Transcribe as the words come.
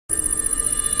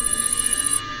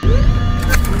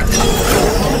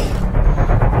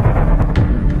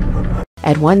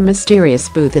At one mysterious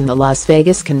booth in the Las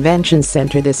Vegas Convention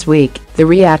Center this week, the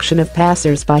reaction of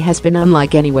passers-by has been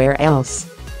unlike anywhere else.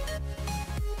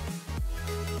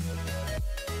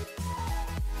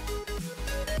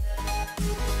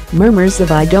 Murmurs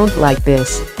of "I don't like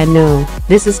this," and "No,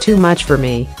 this is too much for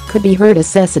me," could be heard as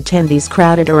CES attendees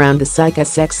crowded around the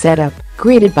Psychasec setup,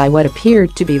 greeted by what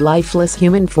appeared to be lifeless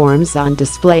human forms on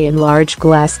display in large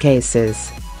glass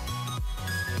cases.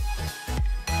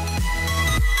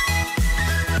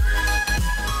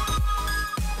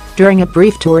 During a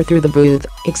brief tour through the booth,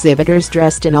 exhibitors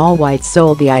dressed in all white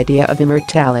sold the idea of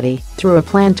immortality through a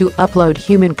plan to upload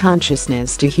human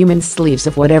consciousness to human sleeves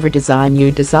of whatever design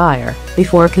you desire,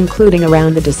 before concluding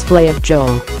around the display of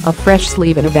Joel, a fresh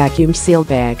sleeve in a vacuum-sealed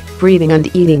bag, breathing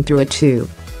and eating through a tube.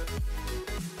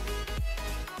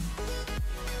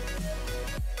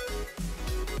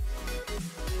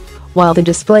 While the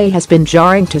display has been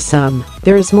jarring to some,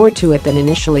 there is more to it than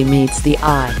initially meets the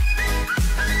eye.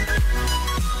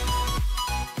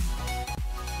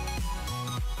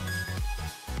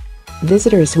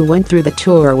 Visitors who went through the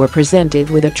tour were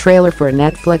presented with a trailer for a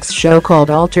Netflix show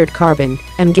called Altered Carbon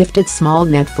and gifted small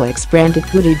Netflix-branded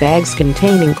goodie bags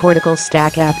containing Cortical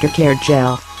Stack Aftercare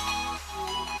Gel.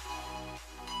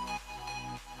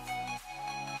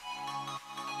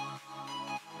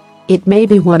 It may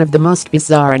be one of the most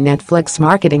bizarre Netflix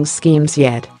marketing schemes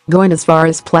yet, going as far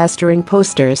as plastering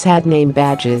posters had name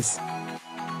badges.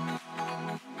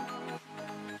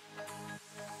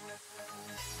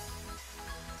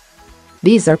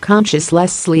 "These are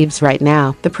conscious-less sleeves right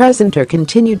now," the presenter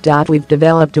continued. "We've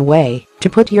developed a way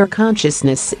to put your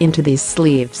consciousness into these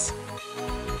sleeves.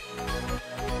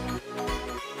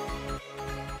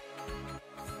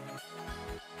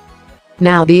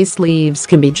 Now these sleeves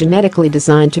can be genetically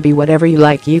designed to be whatever you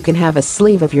like. You can have a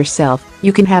sleeve of yourself,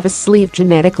 you can have a sleeve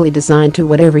genetically designed to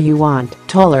whatever you want,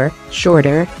 taller,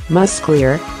 shorter,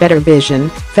 muscular, better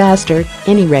vision, faster,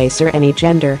 any race or any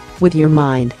gender, with your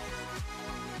mind."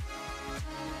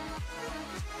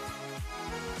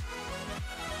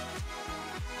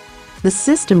 The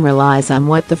system relies on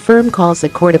what the firm calls a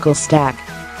cortical stack.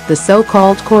 The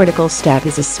so-called cortical stack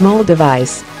is a small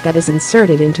device that is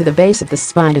inserted into the base of the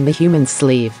spine in the human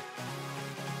sleeve.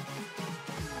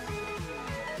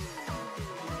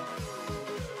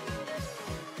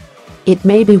 It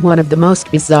may be one of the most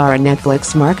bizarre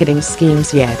Netflix marketing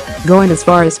schemes yet, going as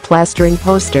far as plastering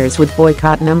posters with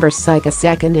boycott numbers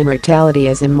Psychasec and immortality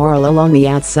as immoral along the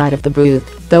outside of the booth,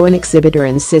 though an exhibitor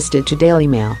insisted to Daily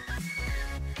Mail.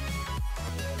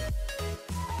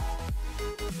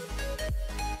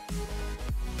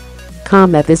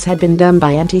 That this had been done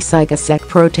by anti-Psychasec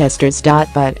protesters.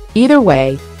 But either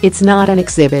way, it's not an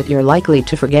exhibit you're likely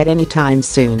to forget anytime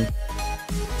soon.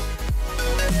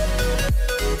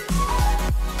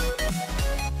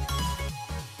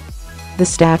 The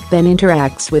stack then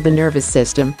interacts with the nervous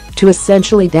system to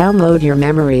essentially download your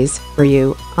memories, for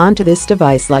you, onto this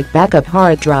device like backup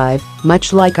hard drive,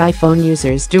 much like iPhone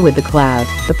users do with the cloud,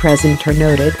 the presenter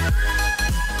noted.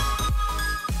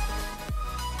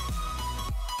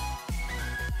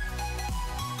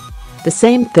 The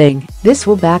same thing, this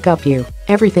will back up you,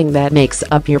 everything that makes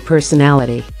up your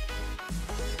personality.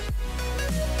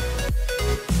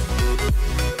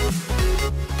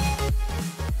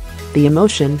 The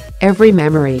emotion, every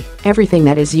memory, everything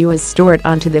that is you is stored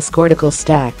onto this cortical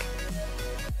stack.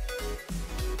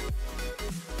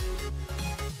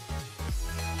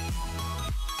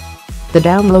 The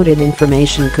downloaded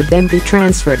information could then be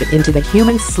transferred into the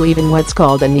human sleeve in what's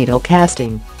called a needle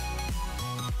casting.